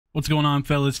What's going on,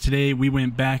 fellas? Today we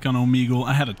went back on Omegle.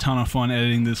 I had a ton of fun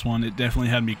editing this one. It definitely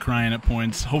had me crying at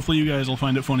points. Hopefully you guys will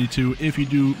find it funny too. If you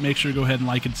do, make sure to go ahead and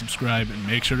like and subscribe, and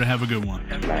make sure to have a good one.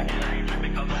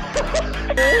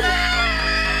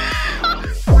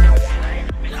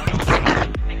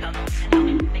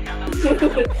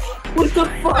 What the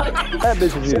fuck? That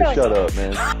bitch needs to shut up,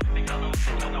 man.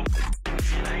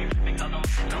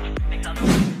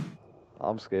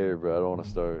 I'm scared, bro. I don't want to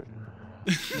start.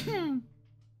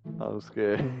 I'm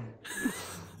scared.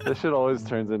 That shit always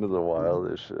turns into the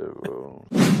wildest shit, bro.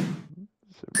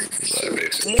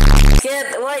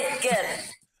 Get, wait,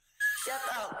 get. Shut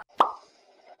up.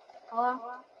 Hello?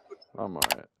 I'm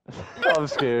alright. I'm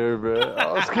scared, bro.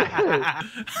 I'm scared.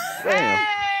 Damn.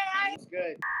 It's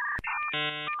good.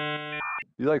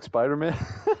 You like Spider-Man?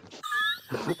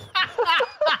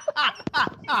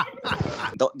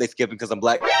 Don't they skipping because I'm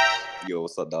black? Yo,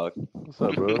 what's up, dog? What's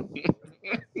up, bro?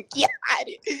 Yeah, I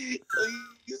did.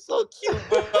 You're so cute,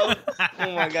 bro.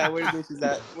 Oh my god, where the bitches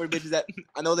at? Where the bitches at?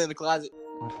 I know they're in the closet.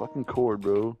 My fucking cord,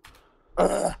 bro.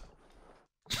 The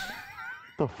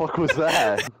fuck was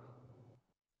that?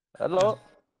 Hello?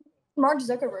 Mark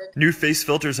Zuckerberg. New face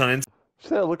filters on Instagram. She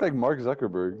said I look like Mark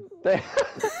Zuckerberg. Damn.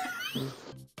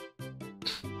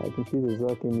 I can see the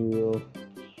Zuck in you, though.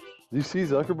 You see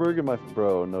Zuckerberg in my...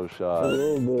 Bro, no shot. A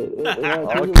little bit.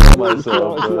 I'll kill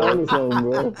myself, bro. He's on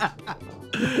bro.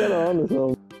 He's kinda on his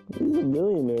own. He's a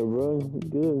millionaire, bro. He's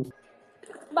good.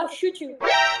 I'm about to shoot you.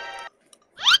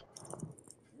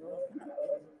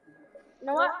 You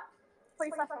know what? I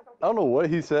don't know what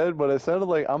he said, but it sounded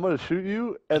like I'm gonna shoot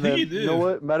you, and then you know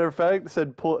what? Matter of fact, it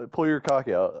said pull your cock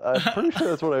out. I'm pretty sure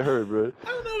that's what I heard, bro. I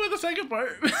don't know about the second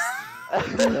part.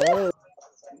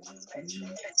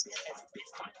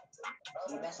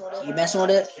 You messing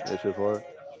with it? That shit for it.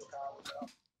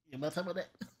 You messing with it?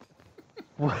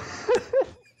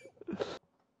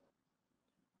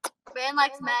 Ben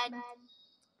likes Mad.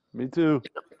 Me too.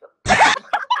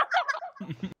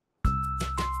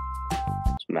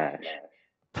 Smash.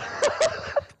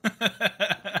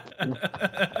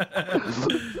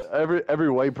 every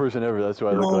white person ever. That's who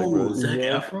I look like, bro. Zac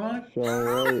Efron? Shaun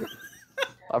White.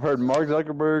 I've heard Mark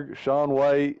Zuckerberg, Shaun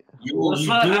White. It's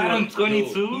not Adam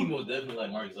 22. He definitely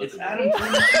like Mark Zuckerberg. It's Adam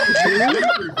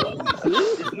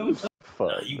 22.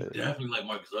 Fuck. You definitely like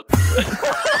Mark Zuckerberg.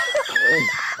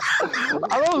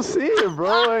 I don't see it,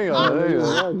 bro. Hang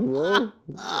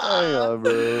on,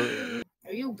 bro.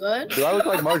 Are you good? Do I look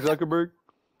like Mark Zuckerberg?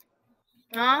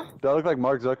 Huh? Do I look like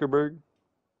Mark Zuckerberg?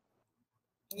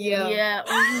 Yeah. Yeah.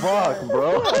 Fuck,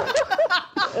 bro.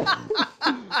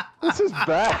 This is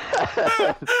bad.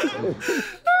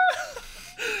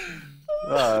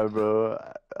 Alright, bro.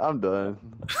 I'm done.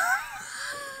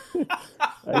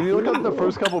 When you look up the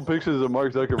first couple pictures of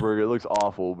Mark Zuckerberg, it looks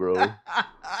awful, bro.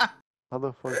 How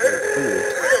the fuck? Look at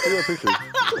that picture.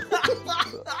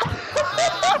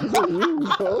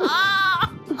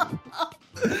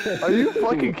 Are you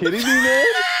fucking kidding me, man?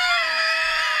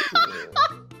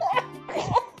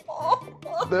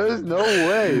 There's no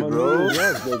way, bro.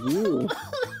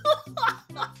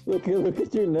 Look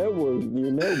at your network.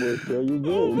 Your network, bro. You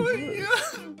good. Oh my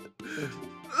god.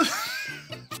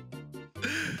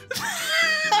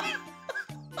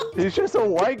 He's just a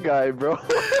white guy, bro.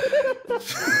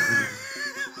 This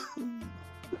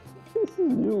is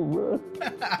you, bro.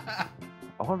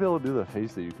 I want to be able to do the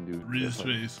face that you can do. Real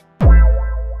face.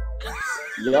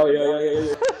 Yo.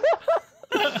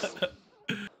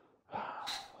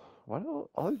 Why do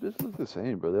all these bitches look the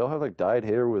same, bro? They all have like dyed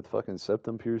hair with fucking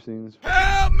septum piercings.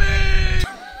 Help me!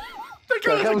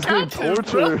 That That was getting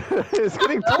tortured. It's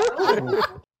getting tortured.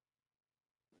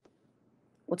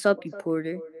 What's up, you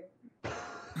porter?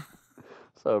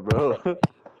 What's up, bro?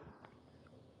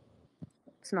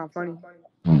 It's not funny.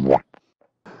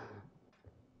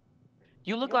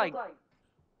 You look like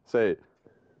Say it.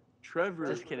 Trevor.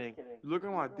 Just kidding. You look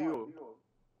at my deal.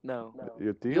 No.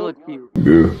 Your deal? You look cute.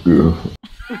 Yeah.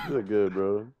 You look good,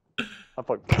 bro. I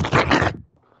fuck. I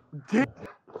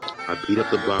beat up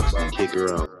the box and kick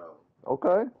her out.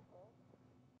 Okay.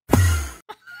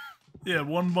 Yeah,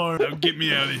 one bar. Now get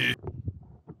me out of here.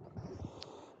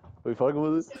 Are we fucking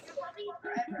with it?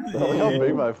 Look how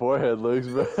big my forehead looks,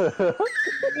 bro.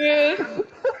 Yeah.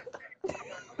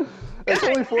 It's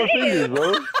only 4 fingers,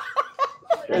 bro.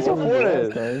 It's a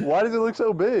forehead. Why does it look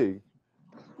so big?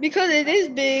 Because it is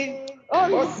big.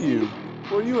 Oh, Fuck you.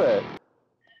 Where you at?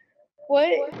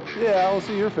 what? Yeah, I don't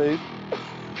see your face.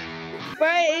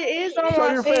 Right, it is on Show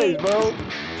my your face, bro.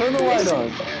 Turn the light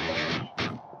on.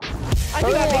 I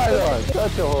Turn think the I light made on.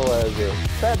 Shut your whole ass up.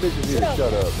 Fat bitches need to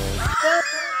shut up, man.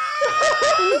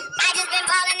 I just been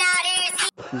falling out here.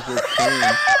 She's just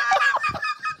clean.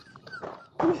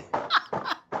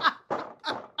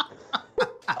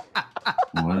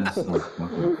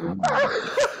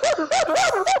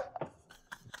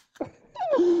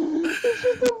 It's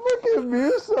just a fucking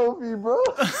beer selfie, bro.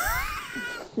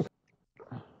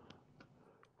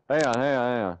 Hang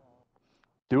on.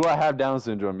 Do I have Down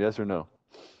syndrome? Yes or no?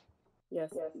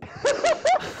 Yes.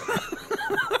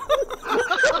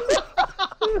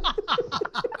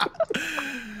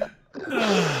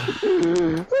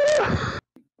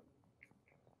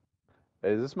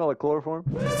 Hey, does this smell like chloroform?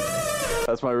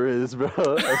 That's my wrist, bro.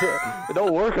 It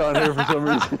don't work on here for some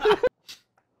reason.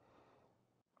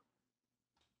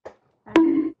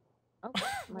 Oh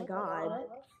my god.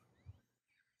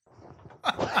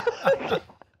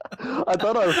 I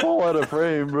thought I'd fall out of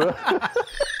frame, bro.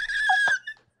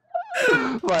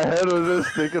 My head was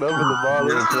just sticking up in the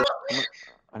bottom.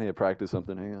 I need to practice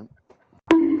something. Hang on.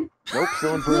 Nope,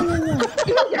 still in frame.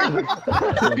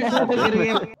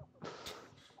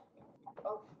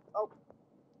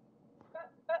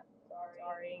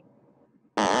 Sorry.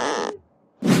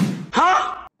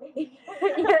 Huh?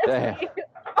 Damn.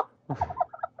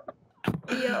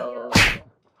 Yo.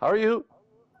 How are you?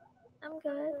 I'm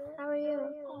good. How are you?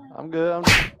 I'm good. I'm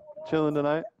chilling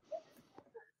tonight.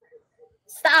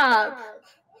 Stop.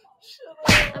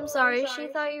 I'm sorry. She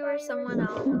thought you were someone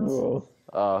else.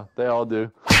 They all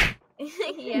do.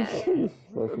 Yeah.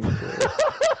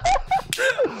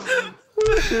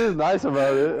 She was nice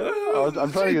about it.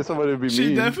 I'm trying to get somebody to be She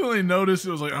mean. definitely noticed.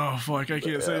 It was like, oh fuck, I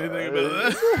can't say anything about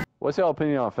that. What's y'all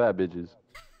opinion on fat bitches?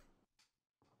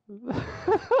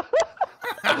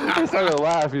 It's not gonna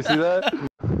laugh. You see that?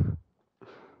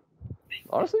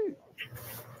 Honestly.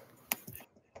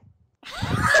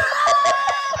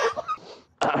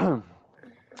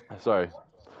 Sorry.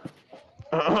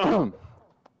 What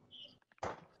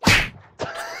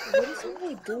is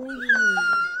somebody doing?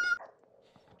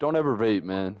 Don't ever vape,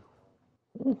 man.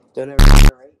 Don't ever right?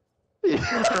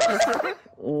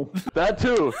 That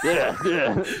too. Yeah.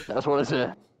 That's what I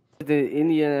said. The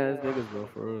Indian ass niggas, bro,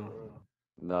 for real.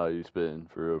 No, you spitting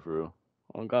for real.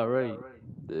 On God, right?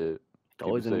 Yeah.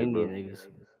 Always an safe, Indian bro. niggas.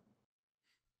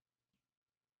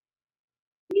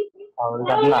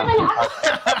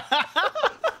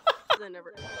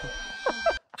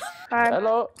 Hi.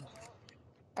 Hello.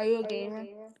 Are you a gamer?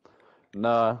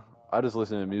 Nah, I just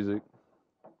listen to music.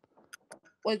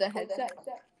 With the headset?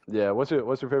 Yeah. What's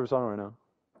your favorite song right now?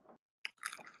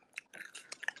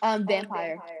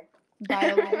 Vampire.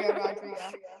 By Olivia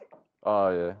Rodrigo. Oh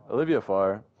yeah, Olivia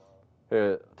Farr.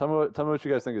 Here, tell me what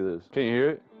you guys think of this. Can you hear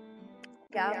it?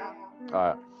 Yeah. All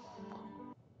right.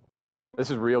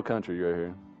 This is real country right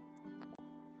here.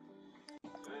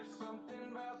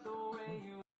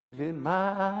 In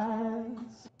my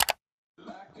eyes.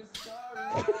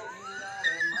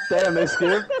 Damn, they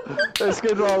skipped. They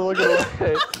skipped while I was looking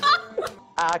away.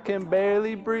 I can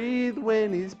barely breathe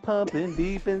when he's pumping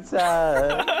deep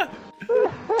inside.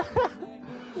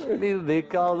 Me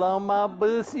lick all on my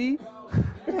pussy.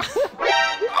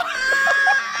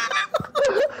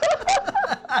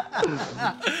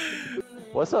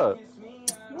 What's up?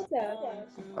 What's up?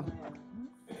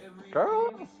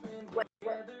 Girl?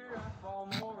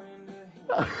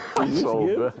 I'm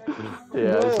sold, bro.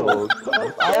 Yeah, I sold.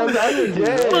 I was in game.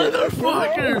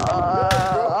 Motherfucker!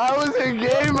 I was in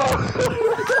game mode.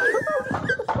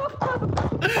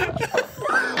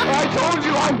 I told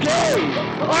you I'm gay!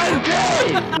 I'm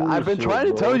gay! I've been trying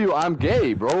to tell you I'm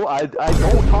gay, bro. I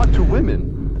don't talk to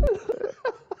women.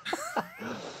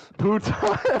 Boots. See,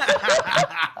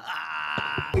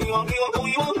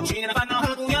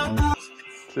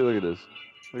 look at this.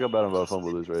 Look how bad I'm about to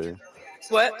fumble this right here.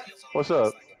 What? What's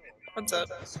up? What's up?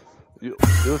 You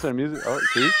listen to music? Oh,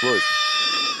 see? Look.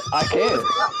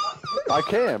 I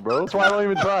can't, bro. That's why I don't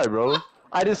even try, bro.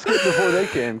 I just skip before they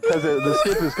can, because the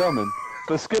skip is coming.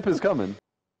 The skip is coming.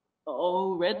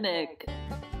 Oh, redneck.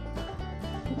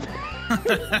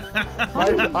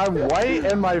 I'm white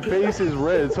and my face is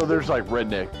red, so there's like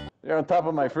redneck. They're on top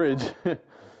of my fridge.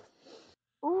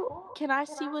 Ooh, can I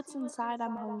see what's inside?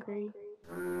 I'm hungry.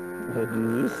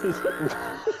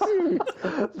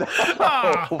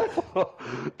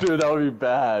 Dude, that would be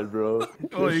bad, bro.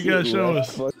 Oh, you gotta show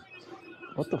us. What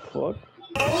the fuck?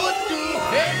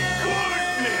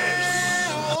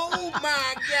 Oh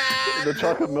my god! The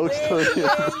chocolate milk story.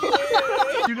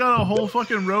 You got a whole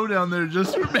fucking row down there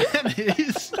just for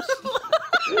mayonnaise.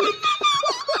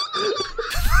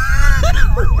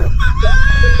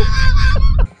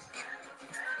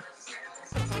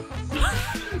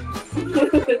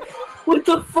 What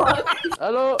the fuck?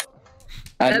 Hello.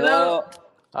 Hello.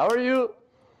 How are you?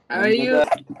 How are you?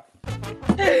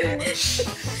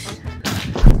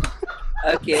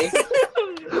 Okay.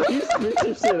 You switch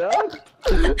your shit up?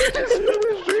 That's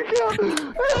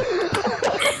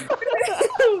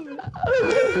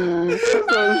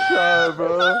so shy, bro.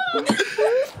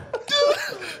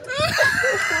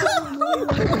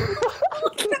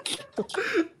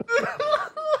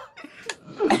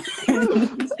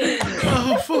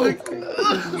 Oh fuck!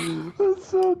 That's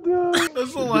so dumb.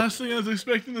 That's the last thing I was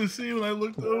expecting to see when I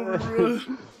looked over, bro.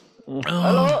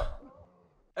 Hello.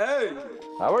 Hey.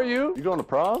 How are you? You going to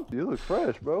prom? You look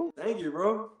fresh, bro. Thank you,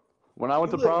 bro. When I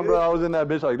went to prom, bro, I was in that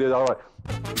bitch like this. I was like,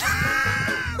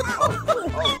 Oh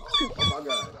my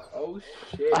god. Oh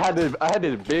shit. I had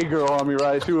this big girl on me,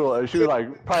 right? She was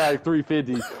like probably like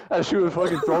 350, and she was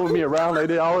fucking throwing me around like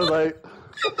that. I was like,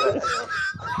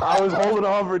 I was holding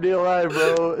on for dear life,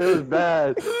 bro. It was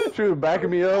bad. She was backing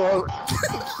me up.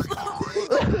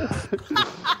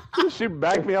 She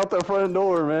backed me out the front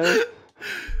door, man.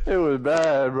 It was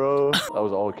bad, bro. I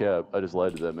was all cap. I just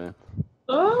lied to that man.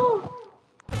 Oh.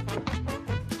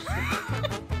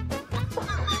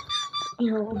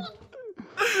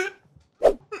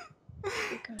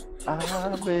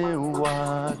 I've been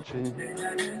watching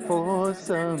for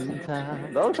some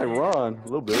time. That looks like Ron, a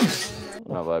little bit.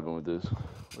 I'm not vibing with this.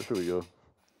 Where should we go?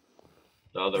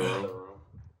 The other room.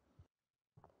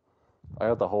 I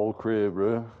got the whole crib,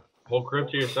 bro. Whole crib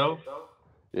to yourself?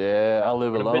 Yeah, I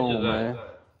live Where the alone, bitches man.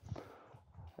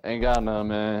 Ain't got none,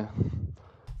 man.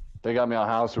 They got me on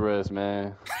house arrest,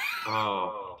 man.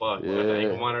 Oh, fuck. Yeah. Got the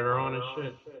ankle monitor on and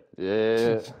shit.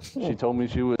 Yeah, she told me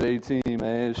she was 18,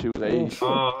 man. She was 8.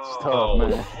 Oh, It's tough,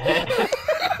 man.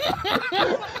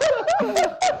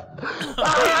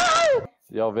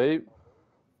 Y'all vape?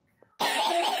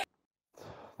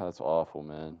 That's awful,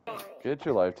 man. Get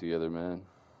your life together, man.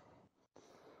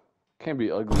 Can't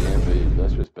be ugly and vape.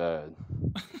 That's just bad.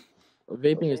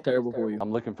 Vaping is terrible for you.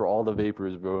 I'm looking for all the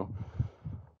vapors, bro.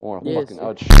 Or Yes. fucking,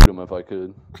 I'd shoot them if I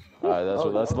could. Alright, that's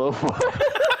what that's low for.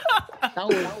 That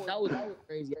was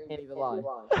crazy. I can't even lie.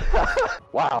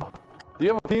 Wow. Do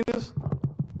you have a penis?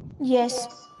 Yes.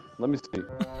 Let me see.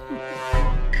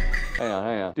 Hang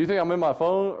on. Do you think I'm in my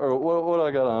phone or what do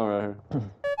I got on right here?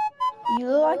 You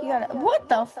look like you got a. What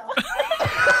the fuck?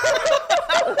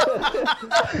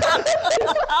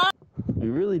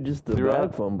 You're really just the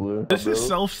bad fumbler. This is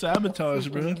self-sabotage,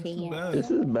 bro. This is bad. This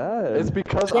is bad. It's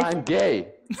because I'm gay.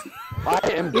 I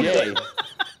am gay.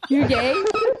 You're gay?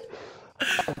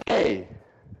 I'm gay.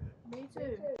 Me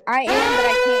too. I am, but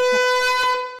I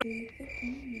can't.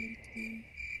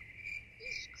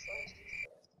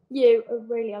 You are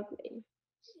really ugly.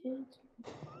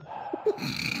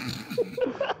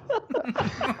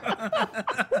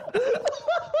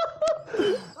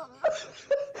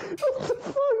 What the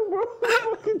fuck, bro?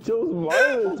 Fucking chose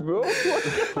violence, bro. What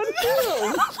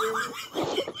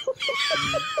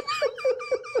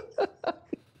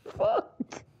fuck? What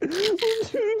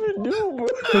did you even do, bro?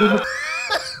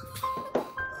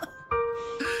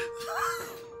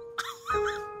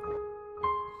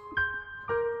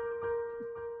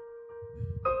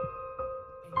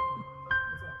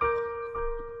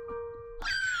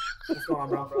 What's going on,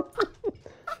 bro?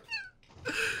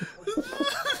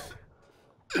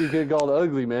 You get called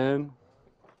ugly, man.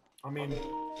 I mean,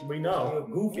 we know.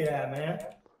 Goofy that, man.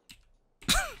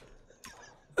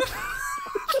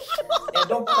 Yeah,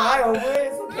 don't cry over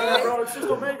it. It's okay, bro. It's just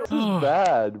Omegle. This is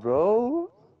bad, bro.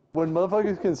 When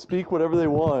motherfuckers can speak whatever they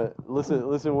want, listen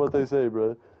to what they say,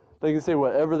 bro. They can say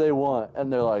whatever they want,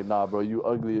 and they're like, nah, bro, you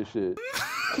ugly as shit.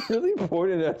 Really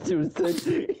pointed at you and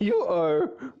said, you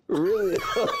are really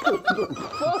ugly. What the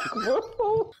fuck,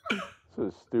 bro? It's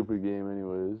a stupid game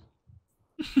anyways.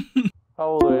 How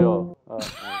old are y'all?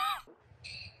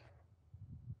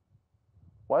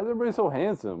 Why is everybody so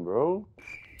handsome, bro?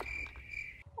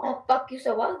 Oh, fuck, you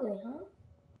so ugly, huh?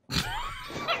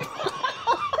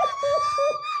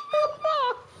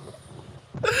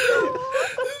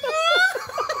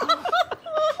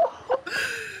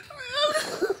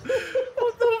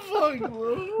 What the fuck,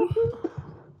 bro?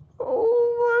 Oh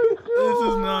my god. This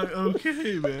is not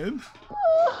okay, man.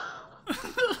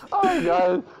 Alright,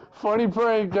 guys. Funny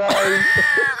prank, guys.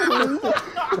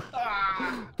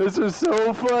 This was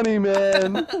so funny,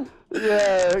 man.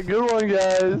 Yeah, good one,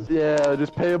 guys. Yeah,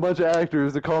 just pay a bunch of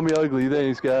actors to call me ugly.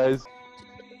 Thanks, guys.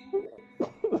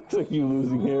 Looks like you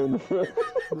losing hair in the front.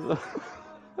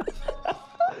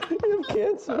 You have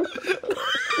cancer.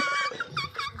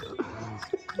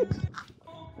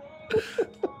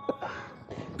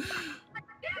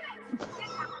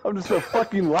 I'm just a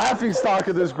fucking laughing stock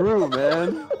of this group,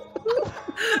 man.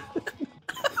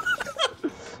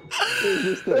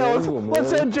 Yeah, let's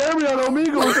send Jeremy on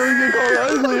Omegle so he can call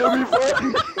ugly. It'll be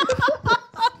funny.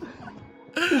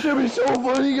 This should be so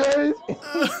funny, guys.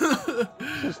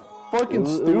 Just fucking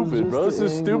stupid, bro. This is the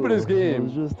stupidest game. It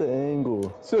was just the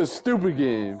angle. It's a stupid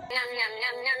game.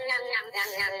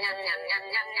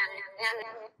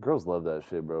 Girls love that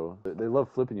shit, bro. They love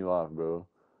flipping you off, bro.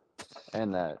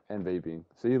 And that, and vaping.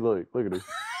 See, look at her.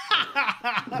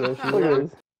 Look at her.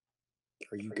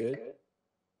 Are you good?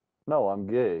 No, I'm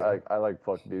gay. I like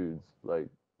fuck dudes. Like,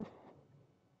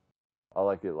 I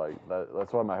like it like that.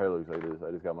 That's why my hair looks like this.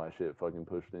 I just got my shit fucking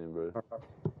pushed in, bro.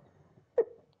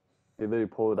 He literally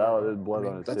pulled it out. There's blood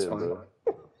on his shit, bro.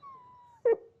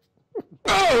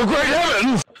 Oh, great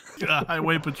heavens!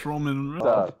 Highway patrolman.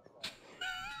 Stop.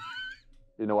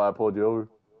 You know why I pulled you over?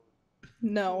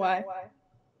 No, why?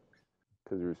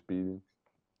 Because you were speeding.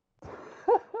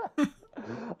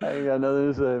 I ain't got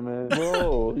nothing to say, man.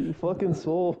 Bro, you fucking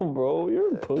soul, bro.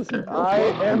 You're a pussy. I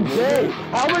am gay.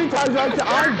 How many times did I say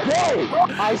I'm gay?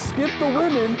 I skipped the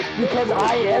women because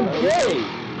I am gay.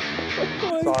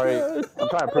 Sorry, I'm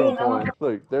trying to prove a point.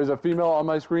 Look, there's a female on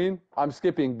my screen. I'm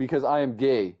skipping because I am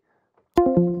gay.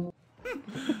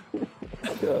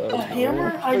 A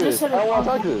hammer? I just said I don't want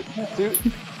to talk to this.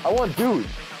 Dude, I want dudes.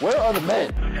 Where are the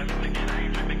men?